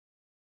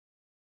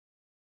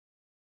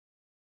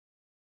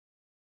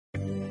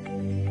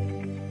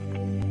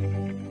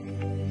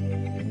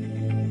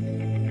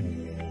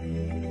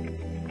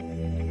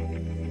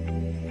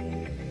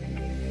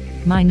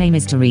My name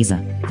is Theresa,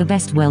 the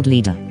best world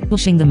leader,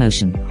 pushing the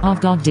motion of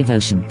God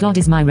devotion. God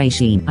is my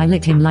regime. I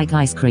lick him like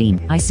ice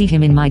cream. I see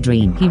him in my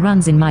dream. He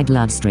runs in my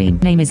bloodstream.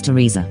 Name is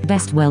Theresa,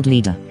 best world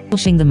leader,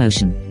 pushing the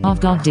motion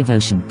of God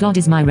devotion. God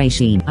is my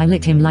regime. I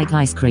lick him like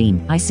ice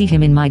cream. I see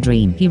him in my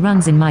dream. He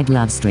runs in my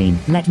bloodstream.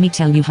 Let me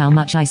tell you how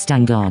much I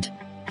stand God.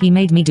 He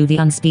made me do the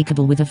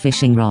unspeakable with a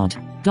fishing rod.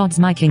 God's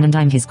my king and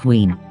I'm his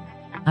queen.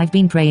 I've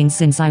been praying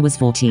since I was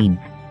 14.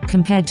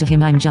 Compared to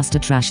him I'm just a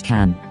trash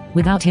can.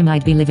 Without him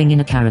I'd be living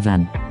in a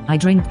caravan. I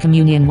drink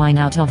communion wine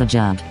out of a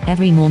jug.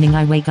 Every morning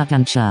I wake up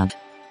and chug.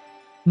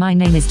 My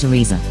name is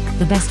Theresa,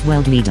 the best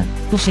world leader,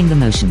 pushing the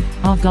motion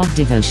of God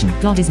devotion.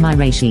 God is my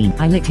regime.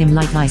 I lick him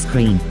like ice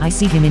cream. I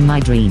see him in my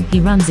dream. He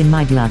runs in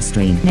my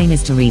bloodstream. Name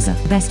is Theresa,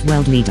 best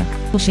world leader,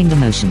 pushing the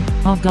motion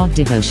of God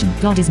devotion.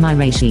 God is my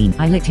regime.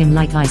 I lick him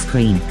like ice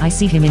cream. I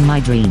see him in my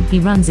dream. He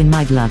runs in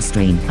my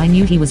bloodstream. I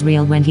knew he was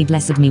real when he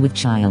blessed me with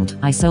child.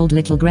 I sold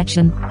little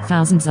Gretchen,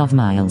 thousands of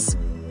miles.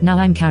 Now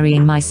I'm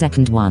carrying my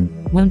second one.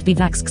 Won't be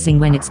vaxxing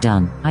when it's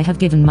done. I have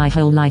given my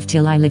whole life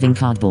till I live in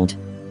cardboard.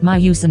 My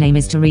username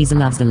is Theresa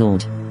loves the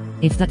Lord.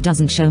 If that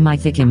doesn't show my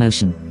thick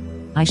emotion,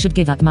 I should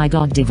give up my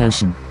God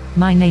devotion.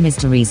 My name is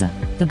Theresa,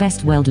 the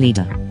best world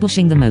leader,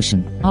 pushing the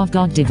motion of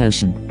God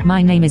devotion.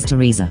 My name is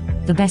Theresa,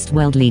 the best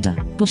world leader,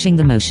 pushing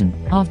the motion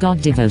of God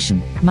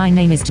devotion. My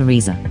name is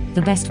Theresa,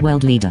 the best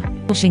world leader,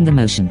 pushing the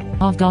motion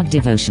of God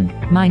devotion.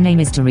 My name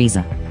is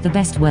Theresa, the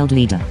best world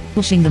leader,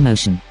 pushing the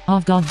motion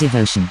of God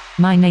devotion.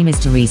 My name is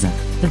Theresa,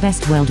 the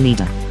best world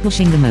leader,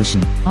 pushing the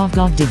motion of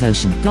God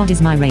devotion. God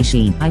is my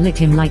regime. I lick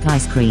him like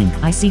ice cream.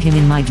 I see him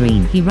in my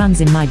dream. He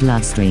runs in my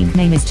bloodstream.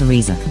 Name is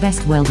Theresa,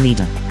 best world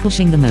leader,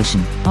 pushing the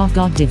motion of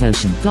God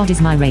devotion. God is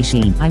my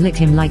regime. I lick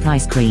him like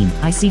ice cream.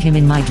 I see him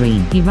in my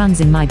dream. He runs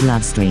in my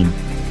bloodstream.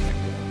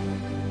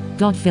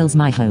 God fills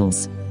my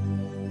holes.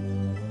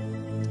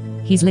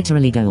 He's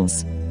literally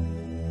goals.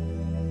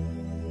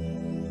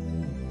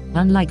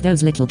 Unlike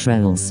those little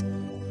trolls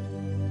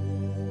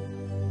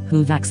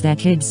who vax their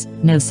kids,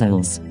 no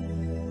souls.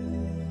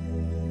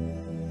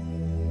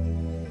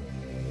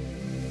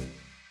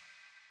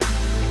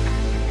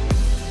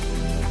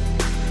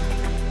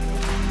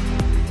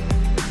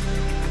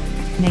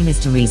 Name is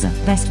Theresa,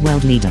 best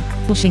world leader,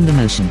 pushing the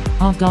motion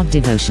of God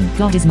devotion.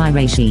 God is my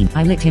regime.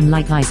 I lick him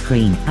like ice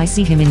cream. I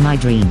see him in my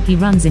dream. He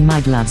runs in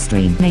my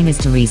bloodstream. Name is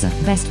Theresa,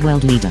 best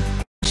world leader,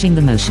 pushing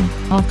the motion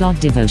of God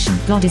devotion.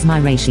 God is my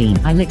regime.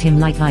 I lick him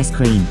like ice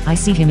cream. I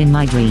see him in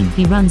my dream.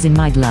 He runs in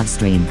my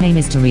bloodstream. Name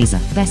is Theresa,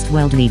 best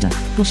world leader,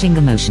 pushing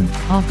the motion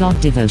of God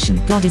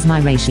devotion. God is my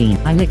regime.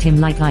 I lick him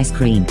like ice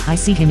cream. I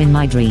see him in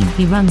my dream.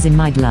 He runs in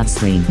my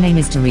bloodstream. Name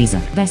is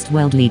Theresa, best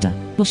world leader,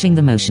 pushing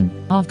the motion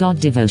of God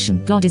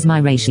devotion. God is my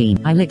regime.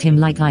 I lick him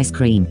like ice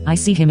cream. I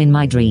see him in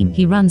my dream.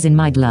 He runs in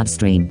my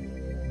bloodstream.